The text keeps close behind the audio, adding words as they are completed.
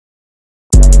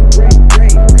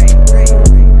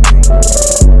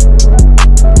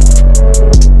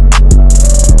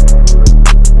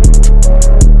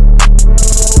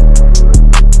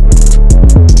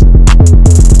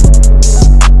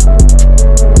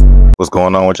What's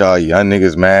going on with y'all young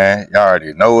niggas, man? Y'all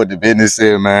already know what the business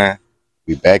is, man.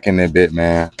 We back in that bit,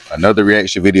 man. Another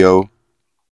reaction video.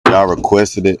 Y'all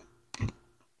requested it.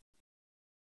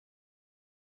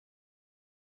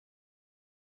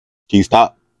 Can you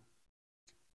stop?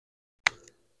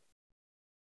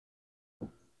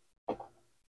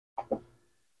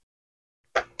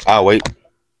 I'll wait.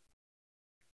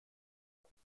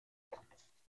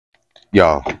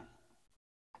 Y'all,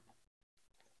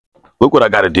 look what I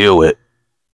got to deal with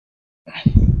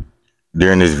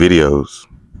during these videos.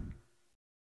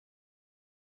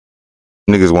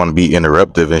 Niggas want to be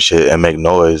interruptive and shit and make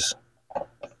noise.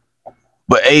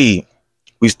 But hey,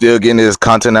 we still getting this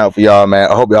content out for y'all,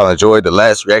 man. I hope y'all enjoyed the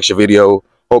last reaction video.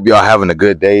 Hope y'all having a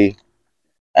good day.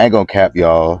 I ain't gonna cap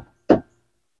y'all.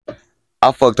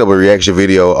 I fucked up a reaction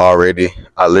video already.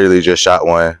 I literally just shot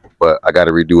one, but I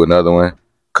gotta redo another one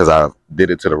because I did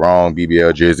it to the wrong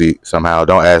BBL Drizzy somehow.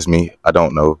 Don't ask me. I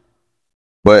don't know.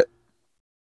 But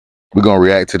we're gonna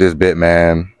react to this bit,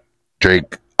 man.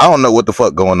 Drake, I don't know what the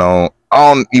fuck going on.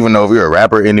 I don't even know if you're a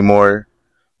rapper anymore,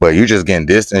 but you just getting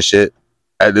dissed and shit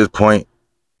at this point.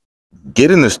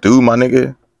 Get in the stew, my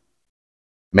nigga.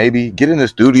 Maybe get in the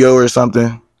studio or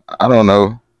something. I don't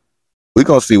know. We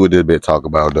gonna see what this bit talk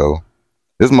about though.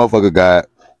 This motherfucker got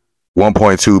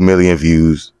 1.2 million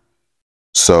views,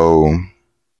 so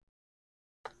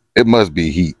it must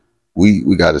be heat.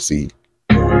 We gotta see.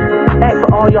 Hey,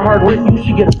 for all your hard work, you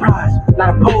should get a prize.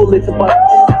 Not a pole, it's a butt.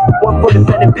 One for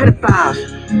defending pedophiles.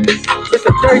 It's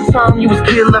the third time you was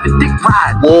killed of a dick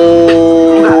ride.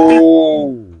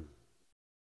 Whoa!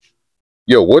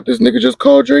 Yo, what this nigga just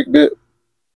called Drake bit?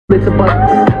 It's a butt.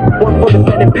 One for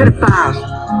defending pedophiles.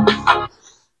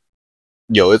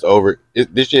 Yo, it's over.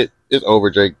 This shit is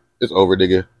over, Drake. It's over,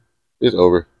 nigga. It's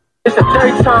over. It's the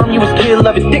third time you was killed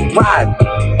of a dick ride.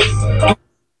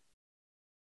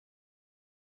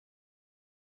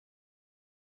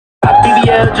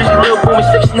 BBL, just a little boy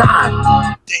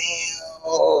 6'9". Damn,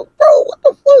 bro, what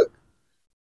the fuck?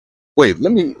 Wait,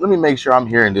 let me make sure I'm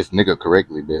hearing this nigga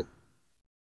correctly, bit.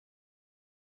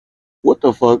 What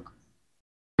the fuck?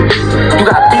 You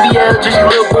got BBL, just a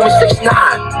little boy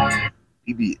 6'9".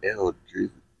 BBL,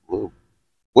 Drizzy.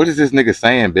 What is this nigga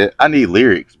saying, bit? I need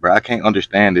lyrics, bro. I can't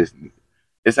understand this.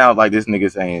 It sounds like this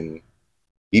nigga saying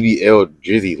BBL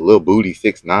Drizzy, little booty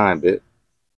 6'9", bit.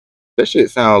 That shit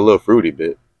sound a little fruity,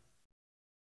 bit.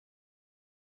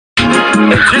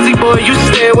 Hey, Drizzy boy, you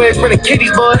stay away from the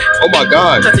kiddies, boy. Oh my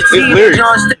god, it's lyrics.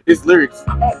 It's lyrics.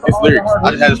 It's lyrics. I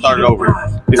just had to start it over.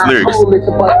 It's lyrics.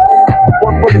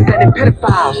 One for defending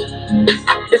pedophiles.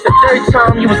 It's the third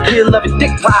time you was killed of a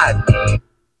dick ride.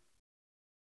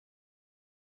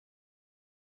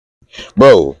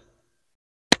 Bro,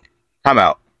 time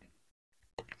out.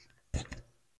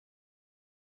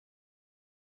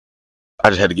 I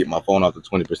just had to get my phone off to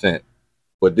 20%.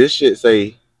 But this shit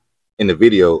say in the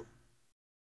video,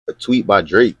 a tweet by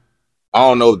Drake. I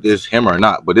don't know if this him or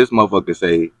not, but this motherfucker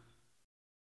say,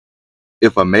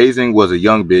 if amazing was a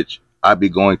young bitch, I'd be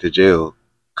going to jail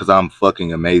because I'm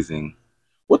fucking amazing.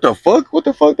 What the fuck? What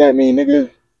the fuck that mean, nigga?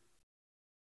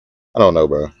 I don't know,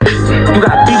 bro. You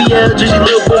got BBL, just a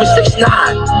little boy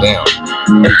 6'9". Damn.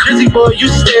 And Drizzy boy, you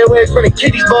stay away from the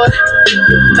kiddies, boy.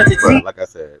 Bro, like I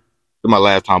said, this is my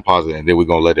last time pausing, and then we're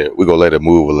gonna let it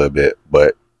move a little bit.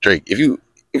 But Drake, if you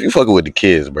fucking with the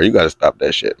kids, bro, you gotta stop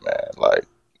that shit, man. Like,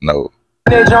 no.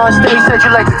 John Stay said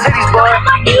you like the titties, boy.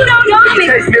 You don't know me.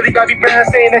 Taste Millie Bobby Brown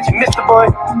saying that you missed the boy.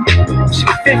 She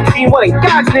was 15. What in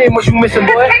God's name was you missing,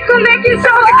 boy? It could make you so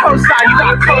co-sign. You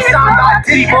got co-signed by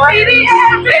Diddy, boy. It ain't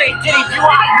Diddy. You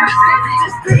are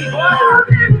just Diddy, boy.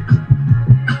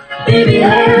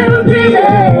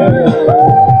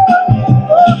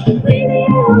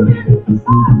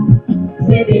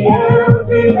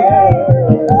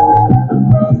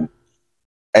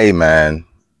 Hey, man.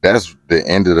 That's the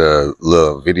end of the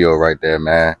little video right there,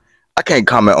 man. I can't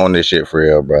comment on this shit for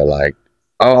real, bro. Like,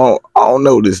 I don't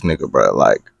know this nigga, bro.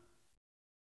 Like,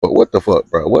 but what the fuck,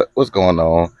 bro? What's going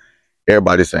on?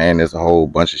 Everybody's saying there's a whole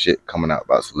bunch of shit coming out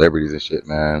about celebrities and shit,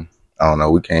 man. I don't know.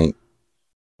 We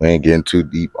ain't getting too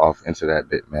deep off into that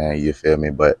bit, man. You feel me?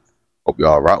 But hope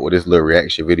y'all rock with this little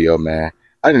reaction video, man.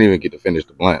 I didn't even get to finish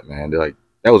the blunt, man.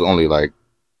 That was only like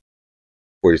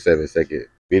 47-second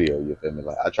video, you feel me?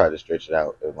 Like, I tried to stretch it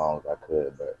out as long as I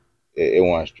could, but it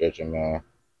wasn't stretching, man.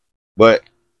 But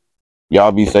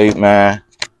y'all be safe, man.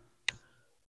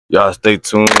 Y'all stay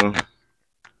tuned.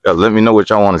 Y'all let me know what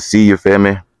y'all want to see, you feel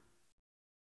me?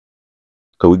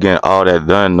 Cause we getting all that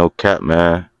done, no cap,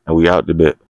 man. And we out the bit.